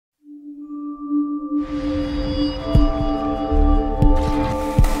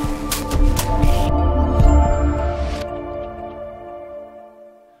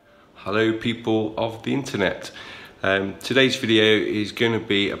people of the internet. Today's video is going to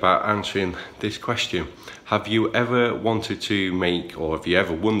be about answering this question. Have you ever wanted to make, or have you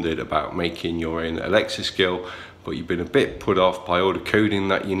ever wondered about making your own Alexa skill, but you've been a bit put off by all the coding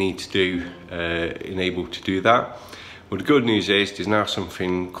that you need to do able to do that? Well, the good news is there's now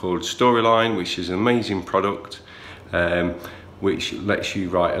something called Storyline, which is an amazing product which lets you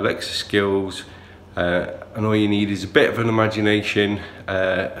write Alexa skills, and all you need is a bit of an imagination,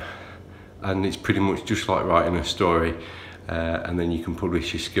 and it's pretty much just like writing a story, and then you can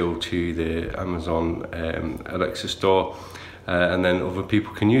publish your skill to the Amazon Alexa store, and then other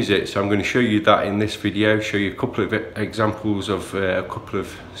people can use it. So I'm going to show you that in this video, show you a couple of examples of a couple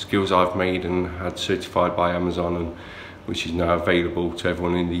of skills I've made and had certified by Amazon, and which is now available to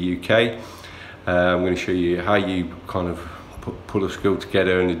everyone in the UK. I'm going to show you how you kind of pull a skill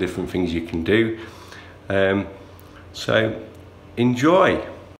together and the different things you can do. So enjoy.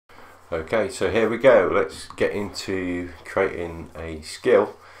 Okay, so here we go. Let's get into creating a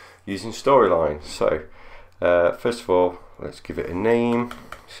skill using Storyline. So first of all, let's give it a name.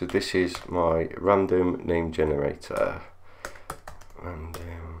 So this is my random name generator.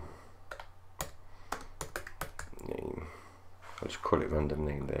 Random name. I'll just call it random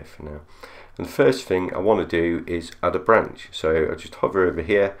name there for now. And the first thing I want to do is add a branch. So I just hover over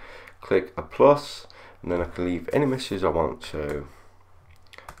here, click a plus, and then I can leave any messages I want. So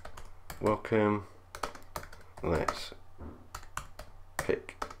welcome, let's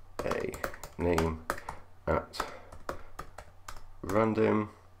pick a name at random,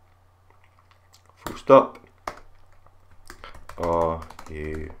 full stop, are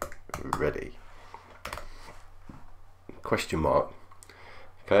you ready? Question mark.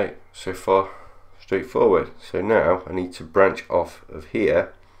 Okay, so far straightforward. So now I need to branch off of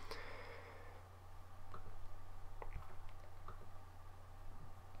here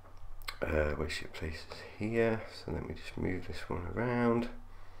where's your places here, so let me just move this one around.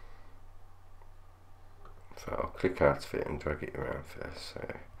 So I'll click out of it and drag it around first, so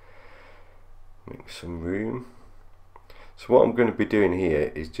make some room. So what I'm going to be doing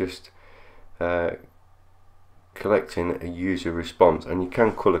here is just collecting a user response, and you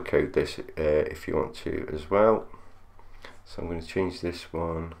can color code this if you want to as well. So I'm going to change this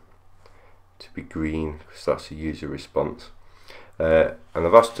one to be green because that's a user response. And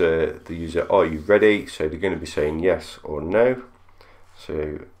I've asked the user, are you ready? So they're going to be saying yes or no.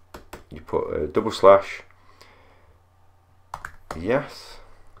 So you put a double slash, yes.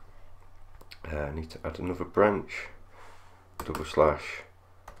 I need to add another branch, double slash,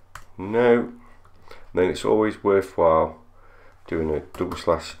 no. And then it's always worthwhile doing a double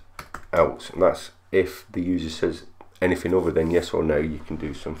slash else, and that's if the user says anything other than yes or no, you can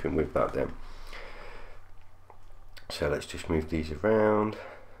do something with that then. So let's just move these around.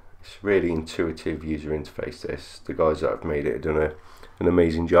 It's really intuitive user interface this. The guys that have made it have done an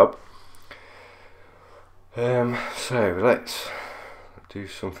amazing job. So let's do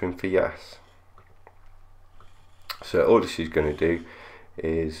something for yes. So all this is going to do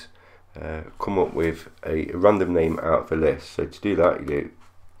is come up with a random name out of a list. So to do that, you do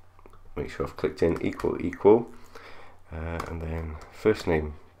make sure I've clicked in equal, and then first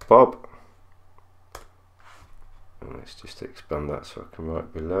name Bob. And let's just expand that so I can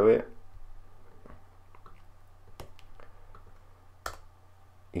write below it.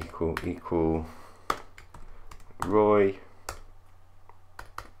 Equal Roy.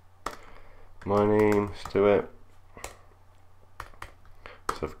 My name, Stuart.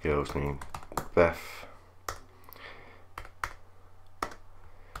 So the girl's name Beth.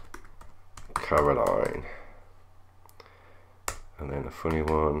 Caroline. And then a funny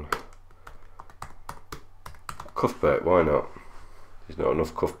one, Cuthbert. Why not? There's not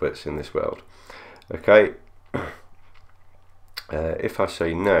enough Cuthberts in this world. Okay. If I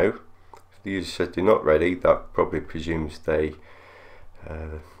say no, if the user said they're not ready, that probably presumes they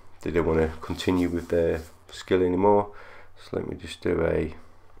don't want to continue with their skill anymore. So let me just do a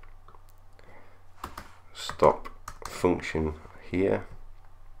stop function here.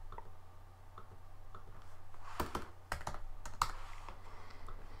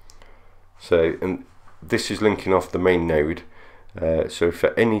 So, and this is linking off the main node. So if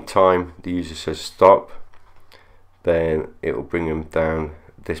at any time the user says stop, then it will bring them down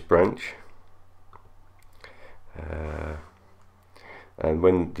this branch. And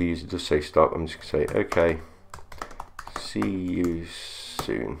when the user does say stop, I'm just going to say okay, see you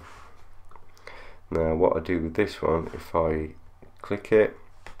soon. Now what I do with this one, if I click it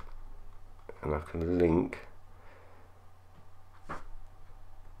and I can link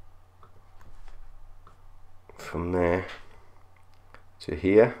from there to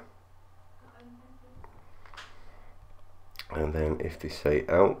here, and then if they say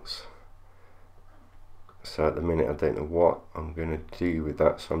else, so at the minute I don't know what I'm going to do with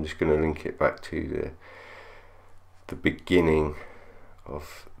that, so I'm just going to link it back to the beginning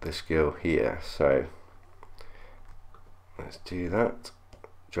of the skill here. So let's do that,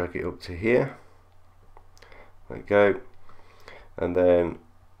 drag it up to here, there we go. And then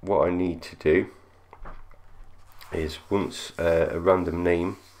what I need to do is, once a random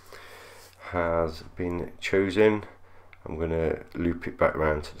name has been chosen, I'm going to loop it back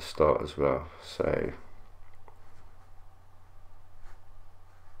around to the start as well. So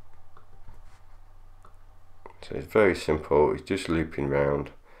it's very simple, it's just looping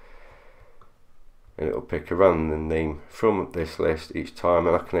round, and it'll pick a random name from this list each time,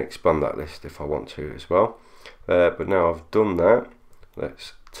 and I can expand that list if I want to as well. But now I've done that,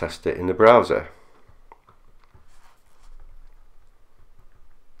 let's test it in the browser.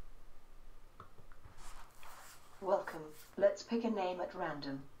 Welcome. Let's pick a name at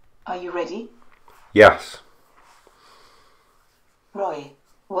random. Are you ready? Yes. Roy.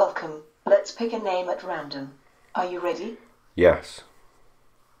 Welcome. Let's pick a name at random. Are you ready? Yes.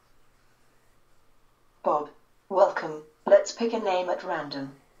 Bob. Welcome. Let's pick a name at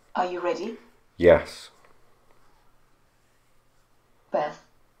random. Are you ready? Yes. Beth.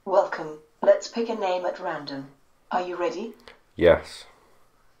 Welcome. Let's pick a name at random. Are you ready? Yes.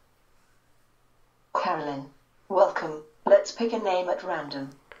 Carolyn. Welcome. Let's pick a name at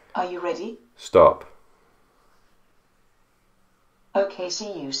random. Are you ready? Stop. Okay,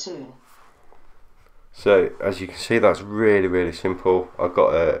 see you soon. So as you can see, that's really simple. I've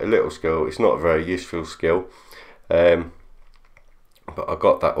got a little skill, it's not a very useful skill, but I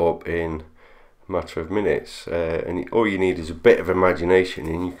got that up in a matter of minutes, and all you need is a bit of imagination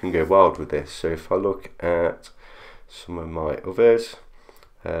and you can go wild with this. So if I look at some of my others,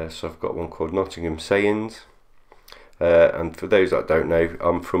 so I've got one called Nottingham Sayings, and for those that don't know,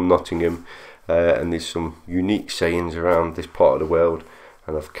 I'm from Nottingham, and there's some unique sayings around this part of the world,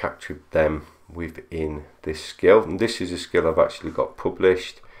 and I've captured them within this skill. And this is a skill I've actually got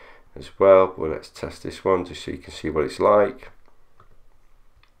published as well. Well, let's test this one just so you can see what it's like.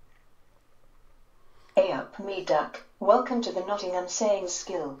 Hey up me duck, welcome to the Nottingham Sayings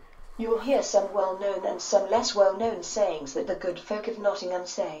skill. You'll hear some well-known and some less well-known sayings that the good folk of Nottingham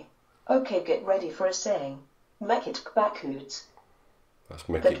say. Okay, get ready for a saying. Make it backwards. Let's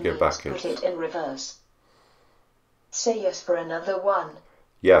make it go backwards. Put it in reverse. Say yes for another one.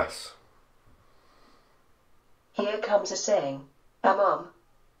 Yes. Here comes a saying. That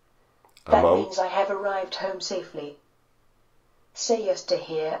means I have arrived home safely. Say yes to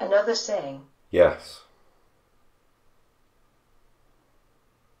hear another saying. Yes.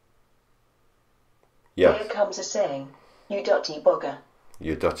 Yes. Here comes a saying. You dirty bugger.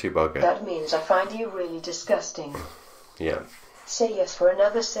 You dirty bugger. That means I find you really disgusting. Yeah. Say yes for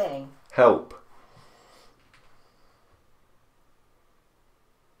another saying. Help.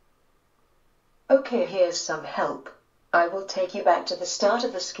 Okay, here's some help. I will take you back to the start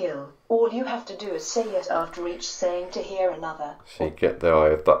of the skill. All you have to do is say yes after each saying to hear another. So you get the eye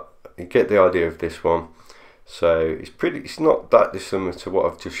of that. You get the idea of this one. So it's not that dissimilar to what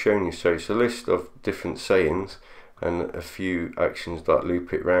I've just shown you. So it's a list of different sayings and a few actions that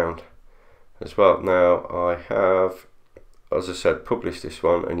loop it round as well. Now I have, as I said, published this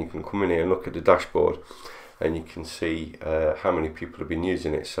one, and you can come in here and look at the dashboard and you can see how many people have been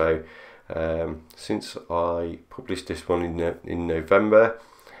using it. So since I published this one in November,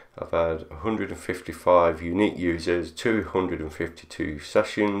 I've had 155 unique users, 252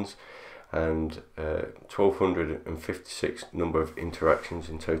 sessions, and 1256 number of interactions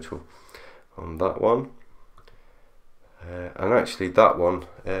in total on that one. And actually that one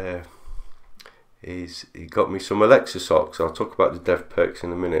it got me some Alexa socks. I'll talk about the dev perks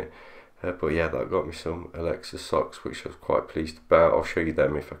in a minute, but yeah, that got me some Alexa socks, which I was quite pleased about. I'll show you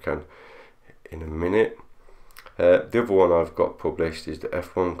them if I can in a minute. The other one I've got published is the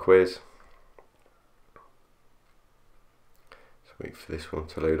F1 quiz. So wait for this one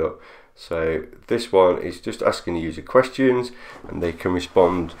to load up. So this one is just asking the user questions, and they can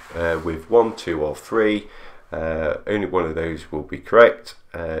respond with 1, 2 or 3. Only one of those will be correct.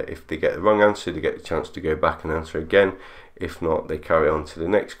 If they get the wrong answer, they get the chance to go back and answer again. If not, they carry on to the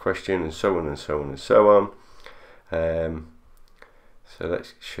next question, and so on and so on and so on. So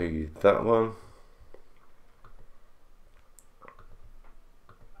let's show you that one.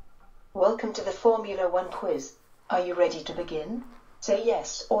 Welcome to the Formula 1 quiz. Are you ready to begin? Say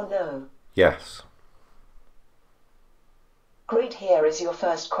yes or no. Yes. Great, here is your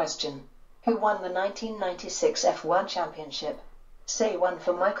first question. Who won the 1996 F1 championship? Say 1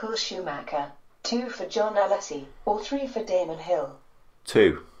 for Michael Schumacher, 2 for John Alesi, or 3 for Damon Hill?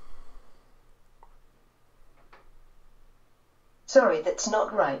 2. Sorry, that's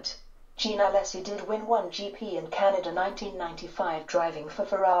not right. Jean Alesi did win one GP in Canada 1995 driving for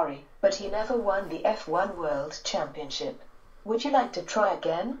Ferrari, but he never won the F1 World Championship. Would you like to try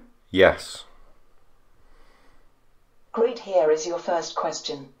again? Yes. Great, here is your first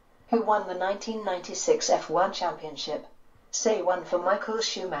question. Who won the 1996 F1 Championship? Say 1 for Michael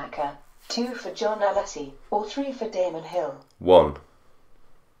Schumacher, 2 for John Alesi, or 3 for Damon Hill? 1.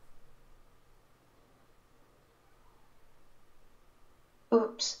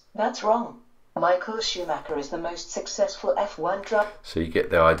 Oops, that's wrong. Michael Schumacher is the most successful F1 driver. So you get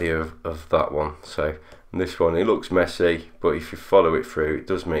the idea of that one. So this one, it looks messy, but if you follow it through, it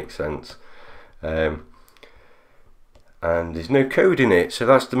does make sense. And there's no code in it, so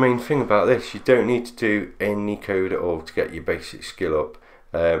that's the main thing about this. You don't need to do any code at all to get your basic skill up.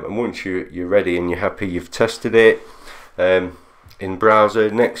 And once you're ready and you're happy, you've tested it in browser,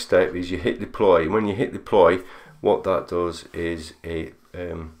 next step is you hit deploy. When you hit deploy, what that does is it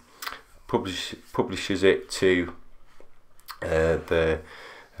publishes it to the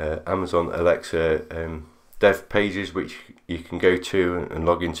Amazon Alexa dev pages, which you can go to and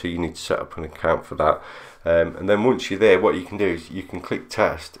log into. You need to set up an account for that, and then once you're there, what you can do is you can click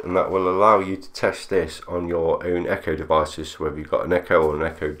test, and that will allow you to test this on your own Echo devices. So whether you've got an Echo or an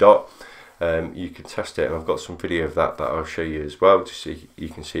Echo Dot, you can test it, and I've got some video of that I'll show you as well, just so you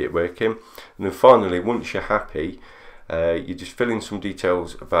can see it working. And then finally, once you're happy, you just fill in some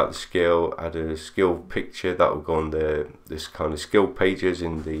details about the skill, add a skill picture that will go on this kind of skill pages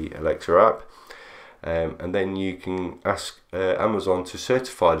in the Alexa app, and then you can ask Amazon to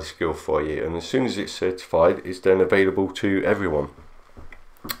certify the skill for you, and as soon as it's certified, it's then available to everyone.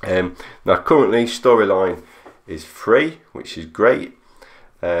 Now currently Storyline is free, which is great.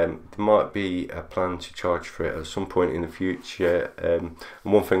 There might be a plan to charge for it at some point in the future, and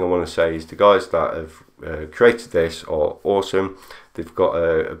one thing I want to say is the guys that have created this are awesome. They've got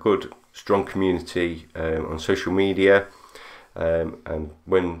a good strong community on social media, and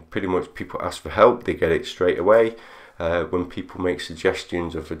when pretty much people ask for help, they get it straight away. When people make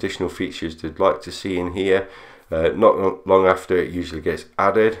suggestions of additional features they'd like to see in here, not long after, it usually gets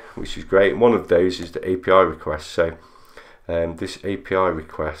added, which is great. One of those is the API request. So this API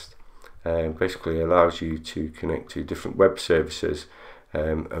request basically allows you to connect to different web services.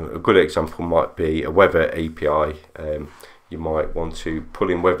 A good example might be a weather API. You might want to pull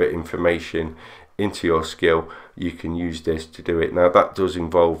in weather information into your skill. You can use this to do it. Now that does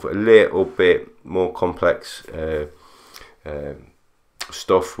involve a little bit more complex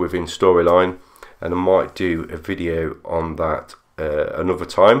stuff within Storyline, and I might do a video on that another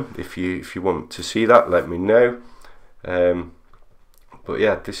time. If you want to see that, let me know. But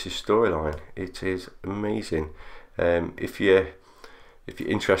yeah, this is Storyline. It is amazing. If you're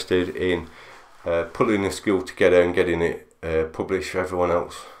interested in pulling a skill together and getting it published for everyone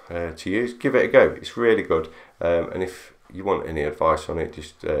else to use, give it a go. It's really good. And if you want any advice on it,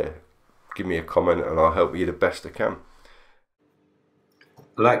 just give me a comment and I'll help you the best I can.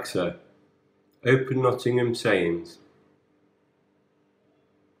 Alexa, open Nottingham Sayings.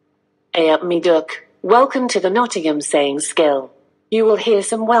 Hey up me duck, welcome to the Nottingham Sayings skill. You will hear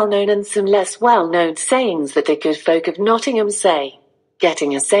some well-known and some less well-known sayings that the good folk of Nottingham say.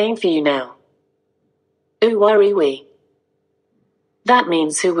 Getting a saying for you now. Ooh worry wee. That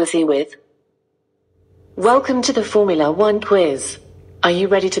means who was he with? Welcome to the Formula 1 quiz. Are you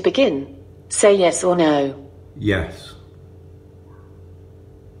ready to begin? Say yes or no. Yes.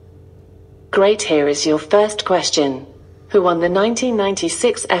 Great, here is your first question. Who won the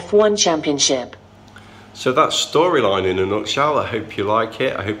 1996 F1 Championship? So that's Storyline in a nutshell. I hope you like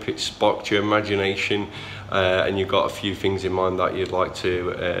it. I hope it sparked your imagination and you've got a few things in mind that you'd like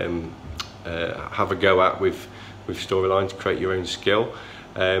to have a go at with Storyline to create your own skill.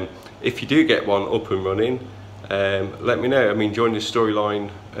 If you do get one up and running, let me know. I mean, join the Storyline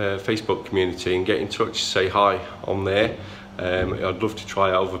Facebook community and get in touch, say hi on there. I'd love to try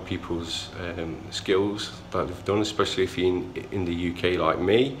out other people's skills that they've done, especially if you're in the UK like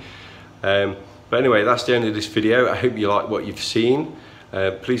me. But anyway, that's the end of this video. I hope you like what you've seen.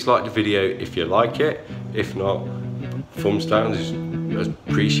 Please like the video if you like it. If not, thumbs down is as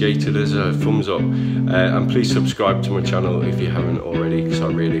appreciated as a thumbs up. And please subscribe to my channel if you haven't already, because I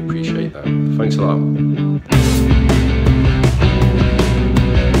really appreciate that. Thanks a lot.